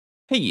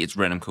Hey, it's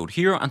Random Code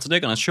here, and today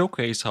I'm going to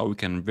showcase how we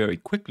can very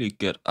quickly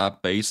get a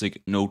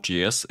basic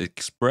Node.js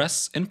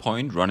Express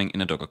endpoint running in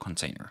a Docker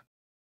container.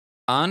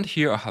 And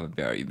here I have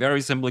a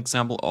very simple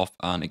example of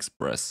an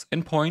Express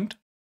endpoint,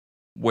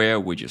 where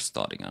we're just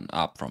starting an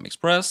app from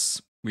Express.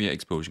 We are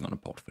exposing on a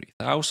port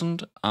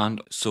 3000,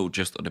 and so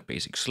just on the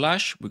basic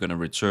slash, we're going to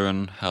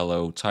return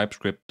hello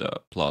TypeScript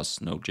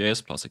plus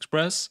Node.js plus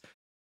Express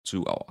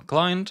to our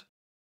client.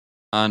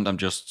 And I'm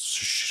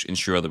just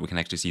ensure that we can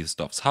actually see the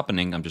stuff's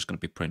happening. I'm just going to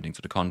be printing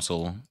to the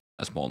console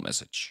a small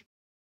message.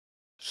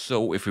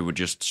 So if we would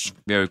just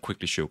very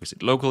quickly showcase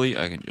it locally,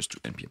 I can just do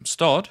npm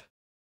start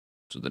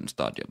to then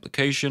start the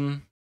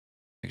application.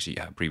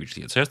 Actually, I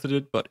previously tested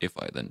it, but if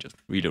I then just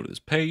reload this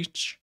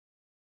page,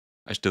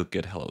 I still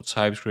get hello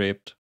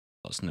TypeScript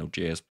plus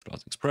Node.js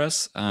plus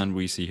Express, and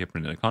we see here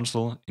printed in the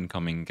console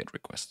incoming get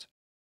request.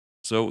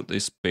 So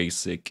this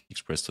basic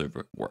Express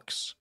server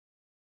works.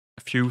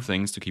 A few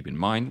things to keep in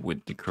mind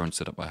with the current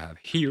setup I have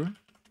here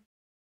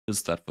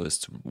is that for this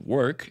to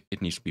work,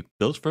 it needs to be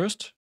built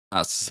first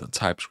as a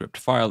TypeScript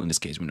file. In this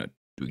case, we're not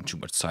doing too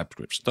much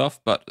TypeScript stuff,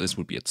 but this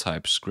would be a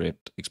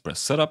TypeScript Express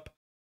setup.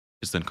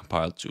 It's then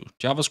compiled to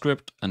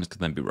JavaScript and it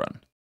can then be run.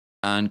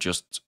 And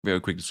just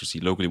very quickly to see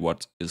locally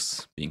what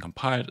is being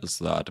compiled is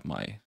that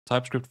my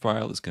TypeScript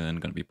file is then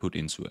going to be put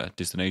into a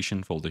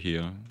destination folder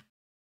here,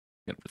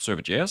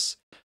 server.js.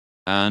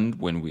 And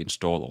when we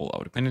install all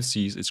our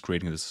dependencies, it's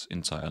creating this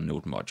entire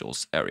node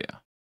modules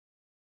area.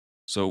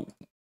 So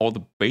all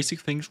the basic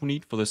things we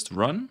need for this to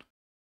run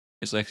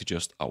is actually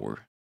just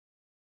our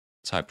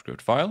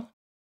TypeScript file.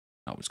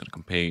 Now it's going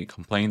to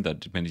complain that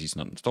dependency is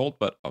not installed,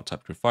 but our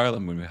TypeScript file,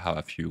 and when we have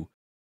a few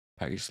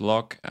package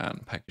log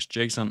and package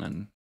JSON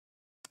and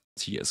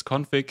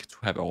tsconfig to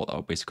have all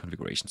our basic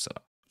configuration set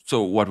up.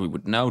 So what we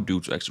would now do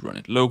to actually run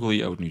it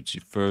locally, I would need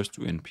to first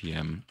do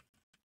npm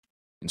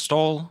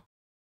install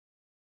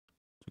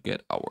to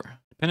get our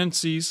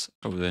dependencies.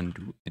 I would then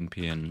do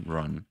npm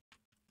run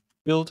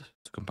build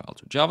to compile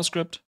to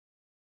JavaScript.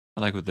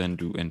 And I could then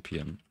do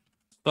npm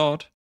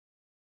start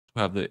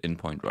to have the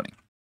endpoint running.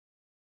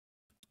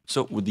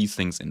 So with these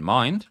things in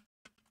mind,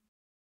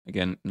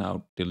 again,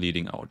 now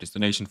deleting our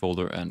destination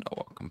folder and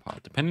our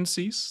compiled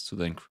dependencies to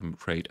then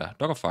create a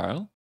Docker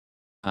file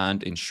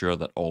and ensure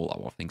that all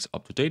our things are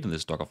up to date in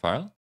this Docker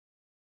file.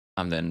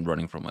 I'm then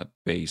running from a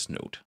base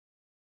node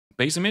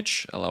base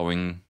image,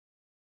 allowing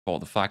for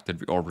the fact that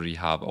we already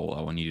have all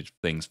our needed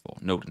things for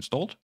Node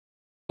installed.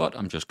 But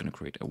I'm just going to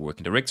create a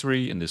working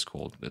directory in this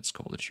let's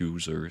call it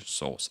user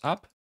source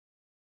app.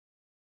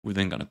 We're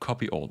then going to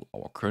copy all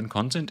our current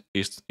content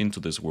into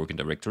this working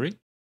directory.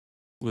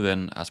 We're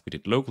then, as we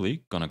did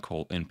locally, going to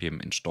call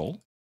npm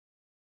install.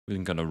 We're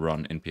then going to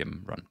run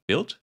npm run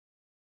build.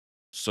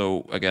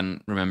 So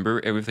again, remember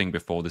everything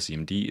before the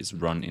CMD is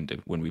run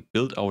when we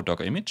build our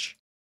Docker image.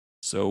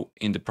 So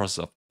in the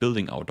process of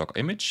building our Docker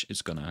image,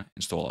 it's going to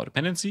install our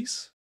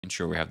dependencies,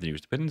 ensure we have the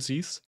newest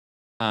dependencies,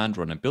 and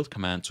run a build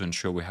command to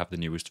ensure we have the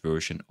newest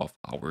version of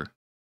our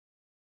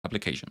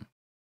application.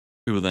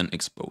 We will then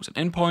expose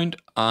an endpoint,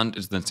 and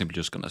it's then simply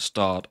just going to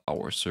start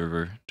our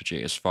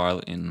server.js file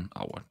in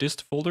our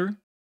dist folder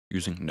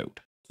using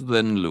Node. So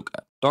then look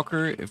at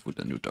Docker. If we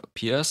then do Docker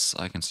PS,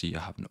 I can see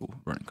I have no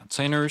running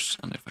containers.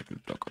 And if I do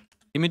Docker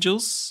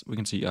images, we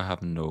can see I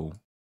have no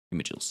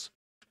images.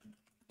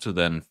 So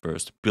then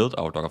first build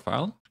our Docker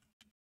file,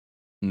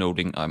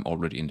 noting I'm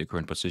already in the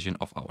current position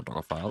of our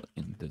Docker file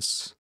in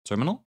this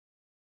terminal.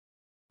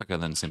 I can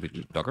then simply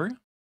do Docker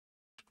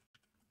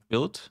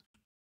build.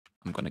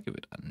 I'm going to give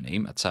it a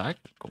name, a tag,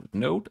 call it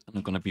node, and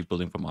I'm going to be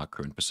building from our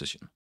current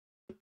position.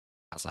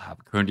 As I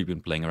have currently been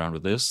playing around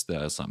with this,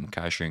 there's some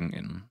caching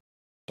in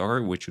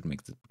Docker, which would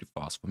make it pretty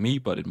fast for me,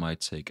 but it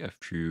might take a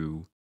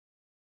few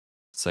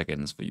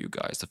seconds for you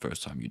guys the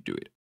first time you do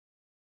it.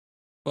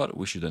 But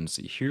we should then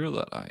see here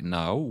that I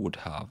now would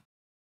have,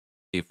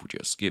 if we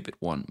just give it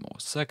one more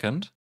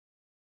second,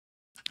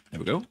 there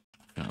we go,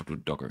 now do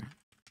Docker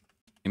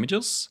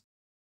images.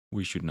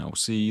 We should now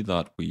see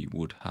that we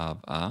would have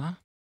a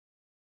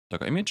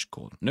Docker image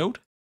called node.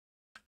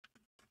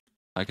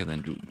 I can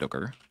then do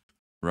Docker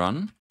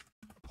run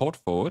port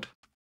forward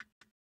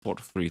port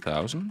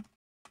 3000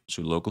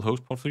 to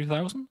localhost port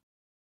 3000.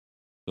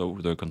 So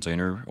the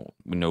container,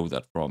 we know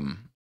that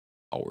from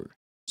our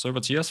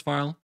server.js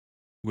file,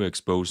 we're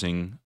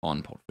exposing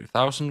on port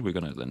 3000. We're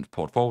going to then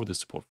port forward this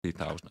to port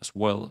 3000 as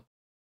well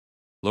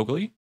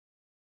locally.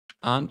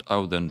 And I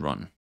will then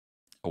run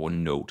our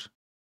node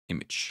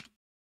image.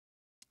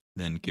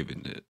 Then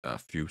giving it a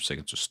few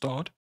seconds to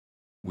start,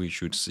 we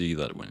should see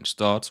that when it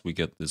starts, we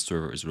get this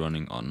server is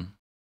running on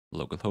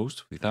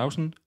localhost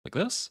 3000 like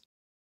this.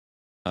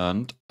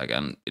 And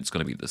again, it's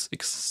going to be this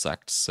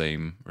exact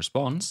same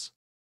response.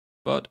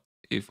 But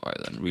if I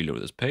then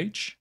reload this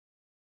page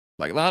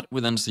like that,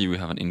 we then see we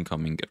have an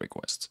incoming GET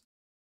request.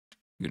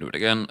 We can do it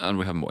again, and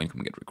we have more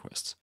incoming GET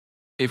requests.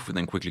 If we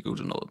then quickly go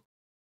to another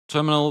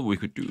terminal, we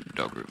could do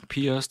Docker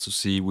PS to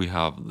see we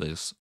have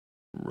this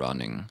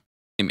running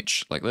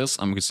image like this,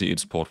 and we can see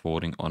it's port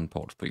forwarding on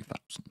port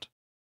 3000.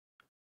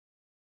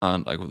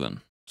 And I could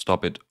then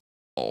stop it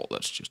Oh,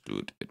 let's just do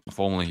it a bit more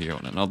formally here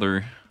on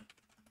another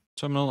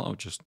terminal. I'll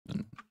just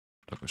then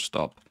docker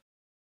stop.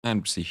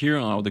 And we see here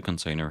now the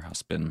container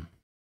has been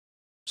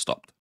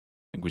stopped.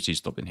 I think we see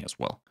stop in here as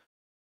well.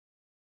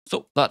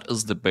 So that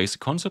is the basic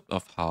concept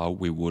of how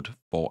we would,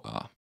 for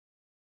a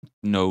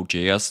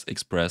Node.js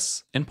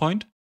Express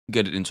endpoint,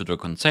 get it into the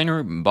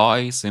container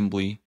by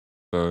simply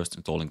first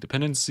installing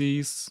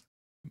dependencies,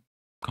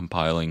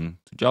 compiling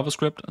to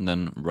JavaScript, and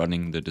then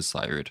running the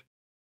desired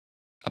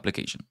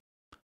application.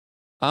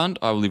 And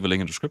I will leave a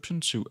link in the description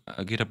to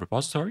a GitHub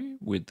repository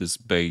with this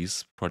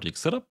base project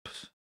setup.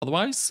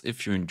 Otherwise,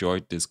 if you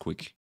enjoyed this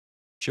quick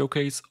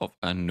showcase of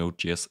a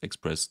Node.js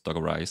Express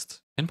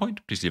Dockerized endpoint,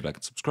 please leave a like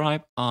and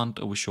subscribe, and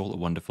I wish you all a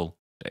wonderful